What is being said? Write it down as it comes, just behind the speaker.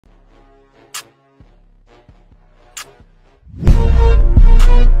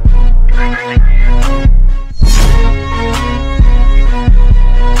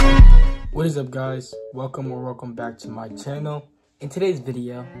What is up, guys? Welcome back to my channel. In today's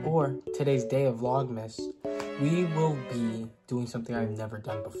video, or today's day of Vlogmas, we will be doing something I've never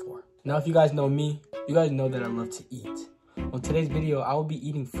done before. Now, if you guys know me, you guys know that I love to eat. On today's video, I will be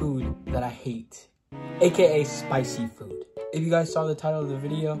eating food that I hate, aka spicy food. If you guys saw the title of the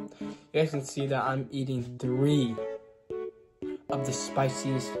video, you guys can see that I'm eating 3 of the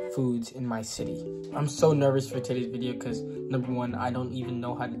spiciest foods in my city. I'm so nervous for today's video because number 1, I don't even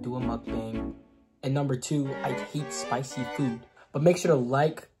know how to do a mukbang. And number 2, I hate spicy food. But make sure to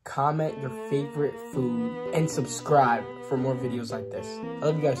like, comment your favorite food, and subscribe for more videos like this. I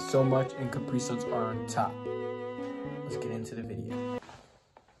love you guys so much, and Caprisuns are on top. Let's get into the video.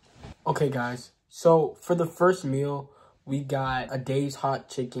 Okay, guys. So for the first meal, we got a Dave's hot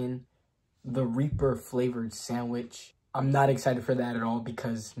chicken, the Reaper flavored sandwich. I'm not excited for that at all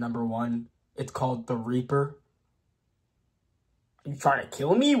because number 1, it's called the Reaper. Are you trying to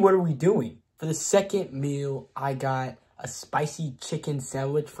kill me? What are we doing? For the second meal, I got a spicy chicken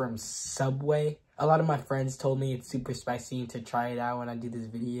sandwich from Subway. A lot of my friends told me it's super spicy and to try it out when I do this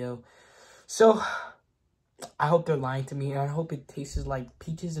video. So, I hope they're lying to me and I hope it tastes like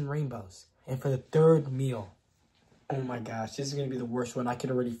peaches and rainbows. And for the third meal, oh my gosh, this is going to be the worst one. I can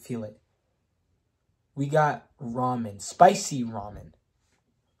already feel it. We got ramen, spicy ramen.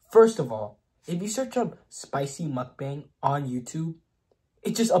 First of all, if you search up spicy mukbang on YouTube,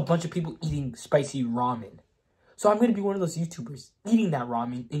 it's just a bunch of people eating spicy ramen. So I'm going to be one of those YouTubers eating that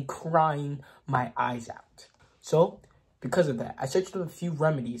ramen and crying my eyes out. So because of that, I searched up a few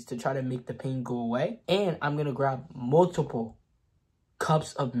remedies to try to make the pain go away. And I'm going to grab multiple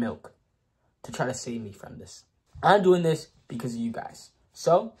cups of milk to try to save me from this. I'm doing this because of you guys.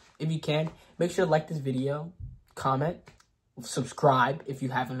 So, if you can, make sure to like this video, comment, subscribe if you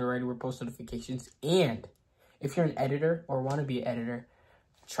haven't already with post notifications, and if you're an editor or want to be an editor,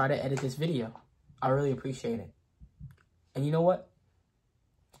 try to edit this video. I really appreciate it. And you know what?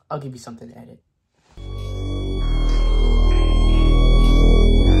 I'll give you something to edit.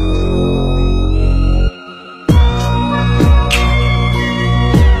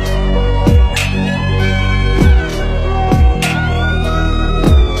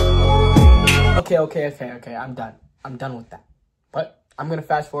 Okay, I'm done. I'm done with that. But I'm going to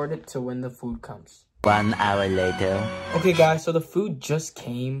fast forward it to when the food comes. 1 hour later. Okay, guys, so the food just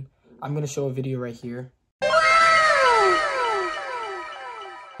came. I'm going to show a video right here.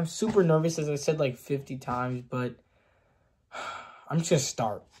 I'm super nervous, as I said like 50 times, but I'm just going to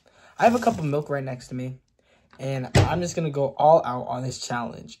start. I have a cup of milk right next to me, and I'm just going to go all out on this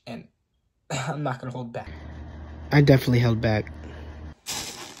challenge, and I'm not going to hold back. I definitely held back.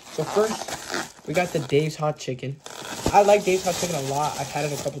 So first, we got the Dave's hot chicken. I like Dave's hot chicken a lot. I've had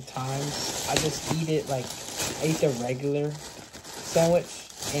it a couple times. I just eat it like, I eat the regular sandwich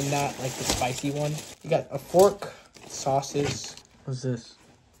and not like the spicy one. You got a fork, sauces. What's this?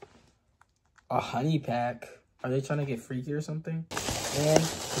 A honey pack. Are they trying to get freaky or something? And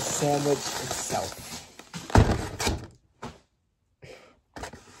the sandwich itself.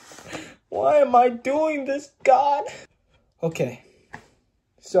 Why am I doing this, God? Okay.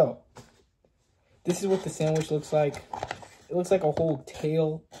 So, this is what the sandwich looks like. It looks like a whole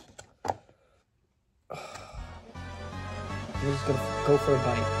tail. We're just gonna go for a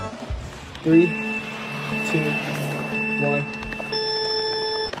bite. 3, 2, 1.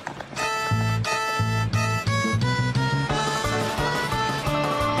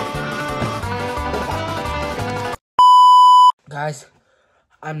 Guys,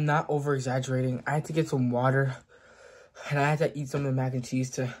 I'm not over-exaggerating. I had to get some water. And I had to eat some of the mac and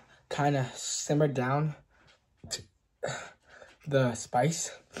cheese to kind of simmer down the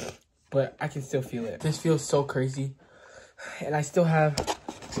spice. But I can still feel it. This feels so crazy. And I still have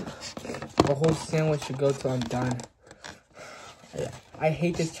a whole sandwich to go till I'm done. I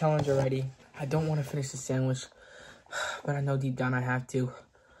hate this challenge already. I don't want to finish the sandwich. But I know deep down I have to.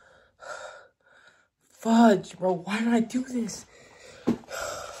 Fudge, bro. Why did I do this?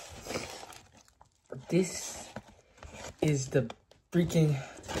 This is the freaking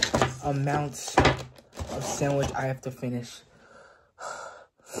amount of sandwich I have to finish.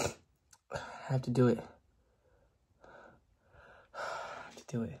 I have to do it.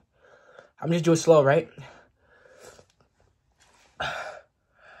 I'm just doing slow, right?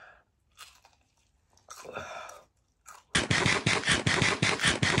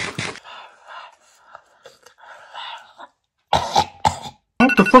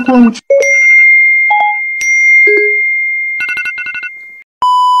 What the fuck wrong with you?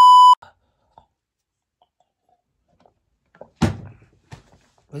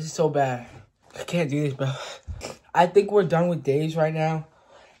 This is so bad. I can't do this, bro. I think we're done with Dave's right now.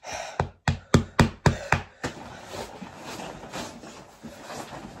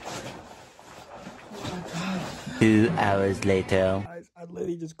 2 hours later. Guys, I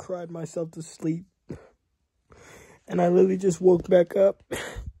literally just cried myself to sleep. And I literally just woke back up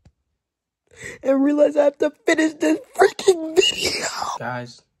and realized I have to finish this freaking video.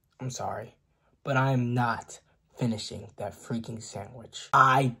 Guys, I'm sorry, but I am not finishing that freaking sandwich.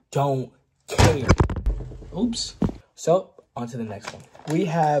 I don't care. Oops. So, on to the next one. We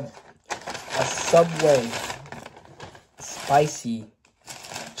have a Subway spicy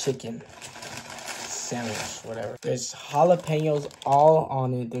chicken sandwich, whatever. There's jalapenos all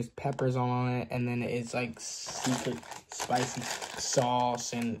on it. There's peppers all on it, and then it's like secret spicy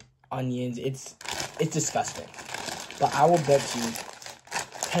sauce and onions. It's disgusting. But I will bet you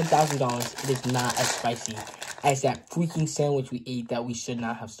 $10,000 it is not as spicy as that freaking sandwich we ate that we should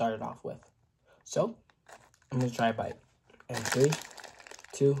not have started off with. So, I'm gonna try a bite. And 3,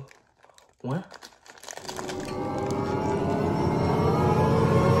 2, 1.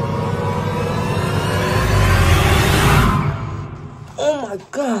 Oh my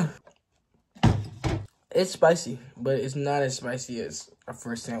god! It's spicy, but it's not as spicy as our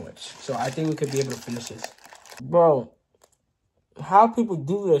first sandwich. So I think we could be able to finish this. Bro, how people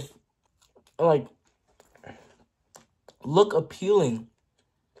do this, like, look appealing.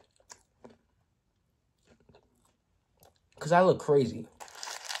 Because I look crazy.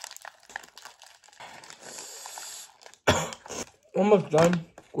 Almost done.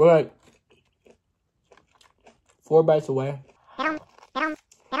 We're like 4 bites away.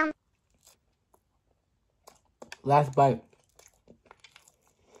 Last bite.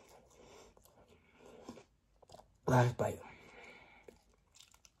 Last bite.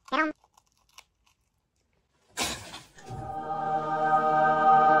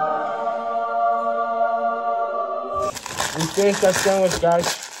 We finished that sandwich, guys.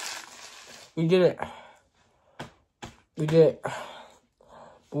 We did it. We did it.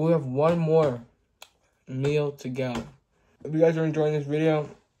 But we have one more meal to go. If you guys are enjoying this video,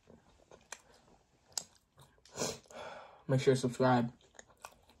 make sure to subscribe,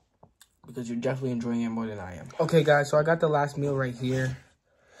 because you're definitely enjoying it more than I am. Okay, guys, so I got the last meal right here.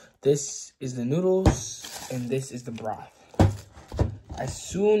 This is the noodles, and this is the broth. As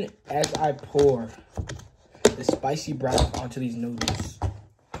soon as I pour the spicy broth onto these noodles,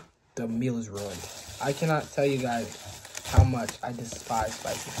 the meal is ruined. I cannot tell you guys how much I despise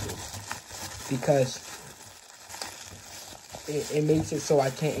spicy food, because it makes it so I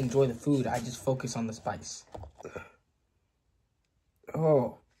can't enjoy the food. I just focus on the spice.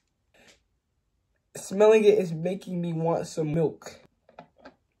 Oh. Smelling it is making me want some milk.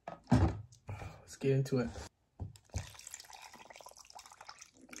 Let's get into it.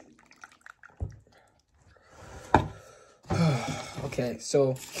 Okay,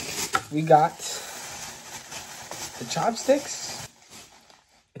 so we got the chopsticks.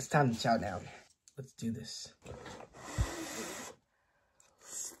 It's time to chow down. Let's do this.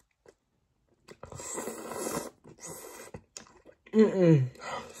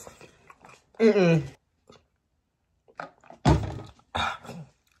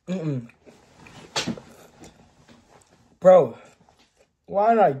 Bro,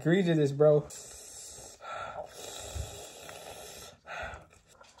 why did I agree to this, bro?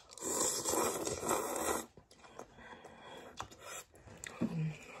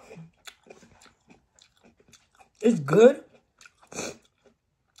 It's good,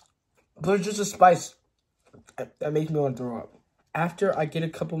 but it's just a spice that makes me want to throw up. After I get a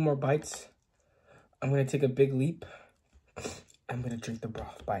couple more bites, I'm going to take a big leap. I'm going to drink the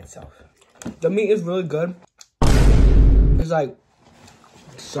broth by itself. The meat is really good. It's like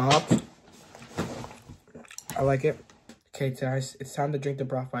soft. I like it. Okay, guys, it's time to drink the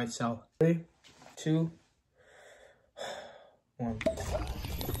broth by itself. 3, 2, 1.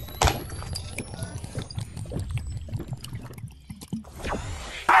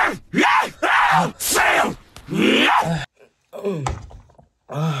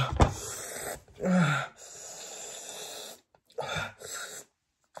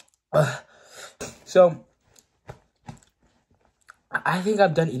 So, I think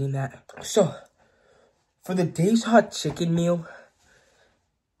I'm done eating that. So, for the Dave's Hot Chicken meal,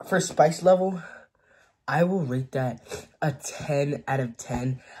 for spice level, I will rate that a 10 out of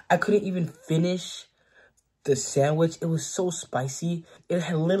 10. I couldn't even finish the sandwich. It was so spicy. It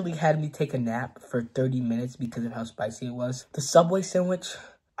had literally had me take a nap for 30 minutes because of how spicy it was. The Subway sandwich,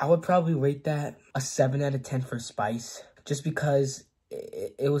 I would probably rate that a 7 out of 10 for spice, just because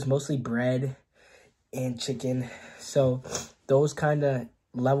it was mostly bread and chicken. So those kind of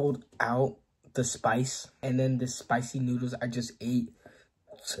leveled out the spice. And then the spicy noodles I just ate,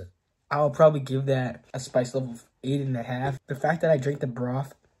 I'll probably give that a spice level of 8.5. The fact that I drank the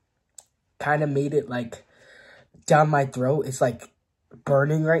broth kind of made it like down my throat. It's like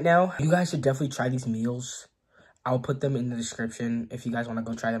burning right now. You guys should definitely try these meals. I'll put them in the description if you guys want to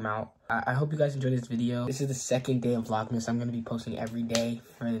go try them out. I hope you guys enjoyed this video. This is the second day of Vlogmas. I'm going to be posting every day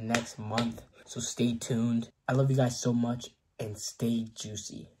for the next month. So stay tuned. I love you guys so much and stay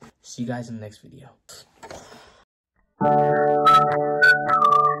juicy. See you guys in the next video.